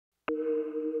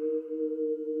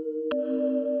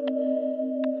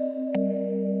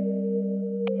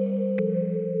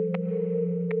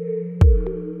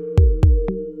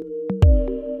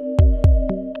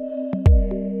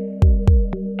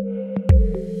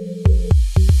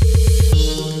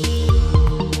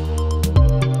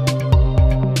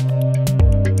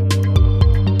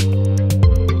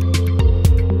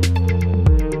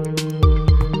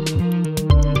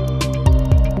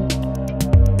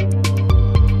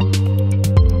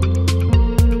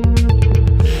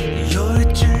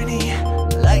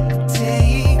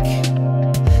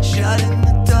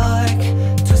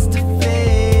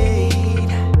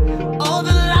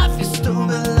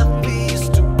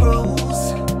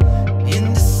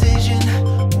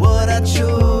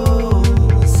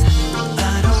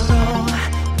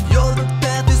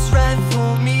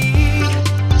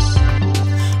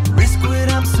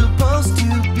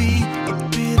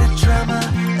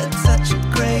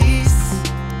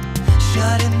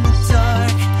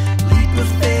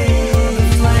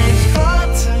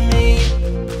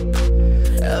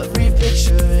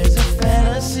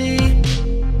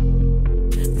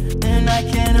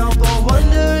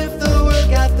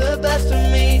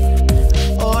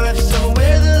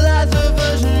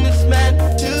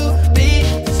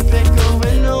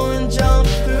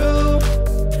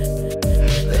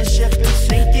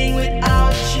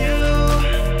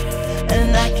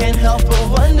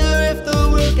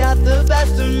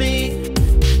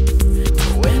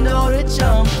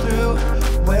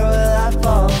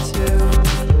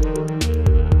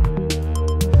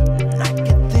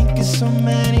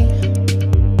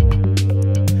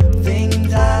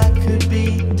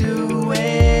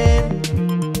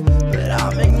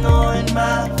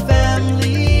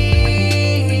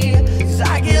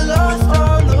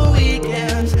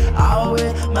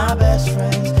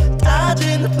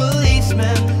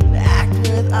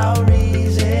without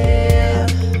reason.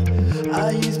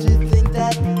 I used to think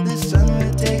that the sun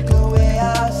would take away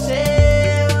our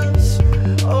sins.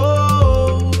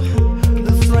 Oh,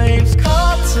 the flames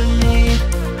call to me.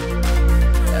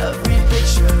 Every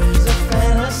picture is a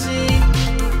fantasy,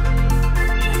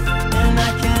 and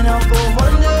I can't help but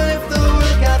wonder if the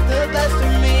world got the best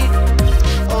of me,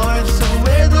 or if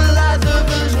somewhere the lies of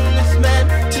vision is meant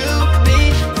to be.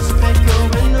 Just pick a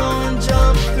window and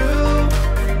jump through.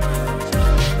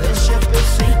 The ship is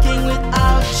sinking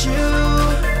without you,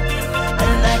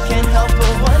 and I can't help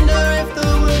but wonder if the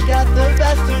world got the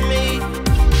best of me.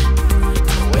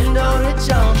 The window to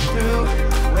jump through,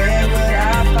 where would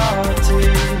I fall to?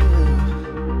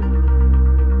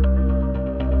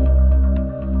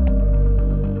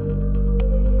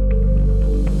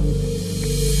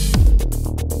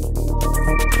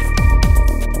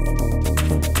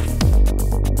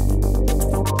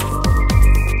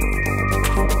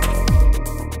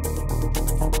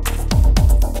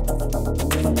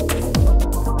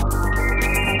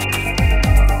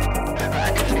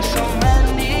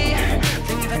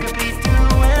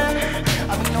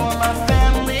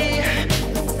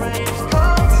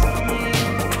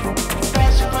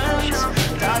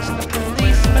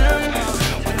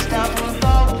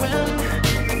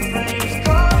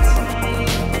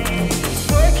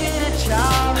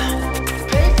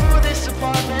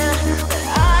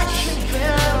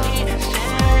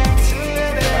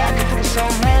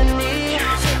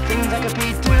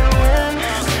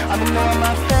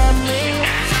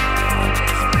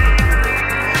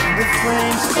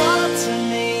 Flames call to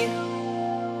me.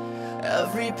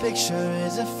 Every picture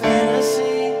is a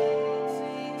fantasy.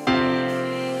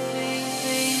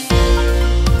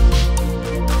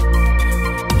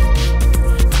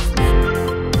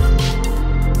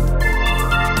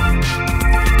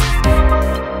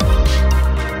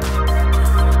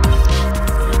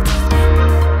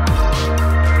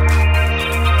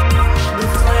 The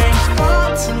flames call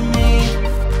to me.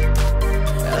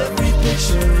 Every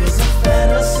picture is a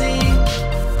fantasy.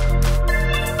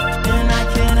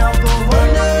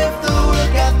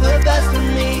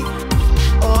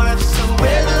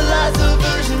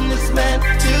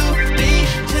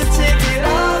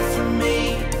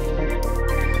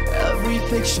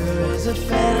 Picture is a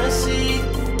fantasy,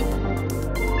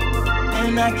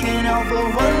 and I can't help but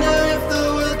wonder if the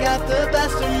world got the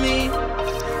best of me,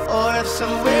 or if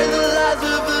somewhere the lies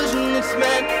of vision it's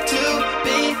meant to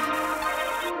be.